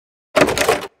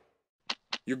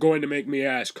You're going to make me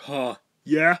ask, huh?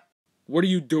 Yeah? What are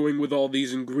you doing with all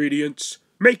these ingredients?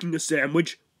 Making a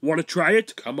sandwich. Want to try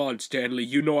it? Come on, Stanley,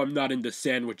 you know I'm not into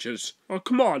sandwiches. Oh,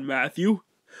 come on, Matthew.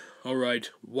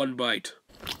 Alright, one bite.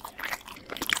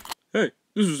 Hey,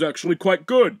 this is actually quite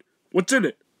good. What's in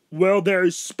it? Well,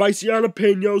 there's spicy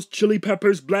jalapenos, chili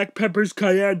peppers, black peppers,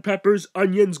 cayenne peppers,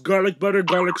 onions, garlic butter,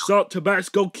 garlic salt,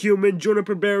 Tabasco, cumin,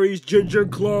 juniper berries, ginger,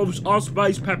 cloves,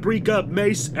 allspice, paprika,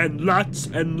 mace, and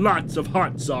lots of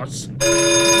hot sauce.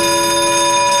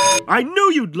 I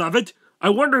knew you'd love it! I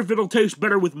wonder if it'll taste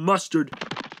better with mustard.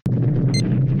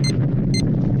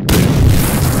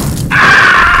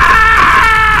 Ah!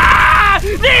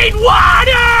 Need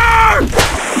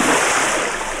water!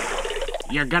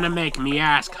 You're gonna make me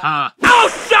ask, huh? Oh,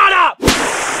 shut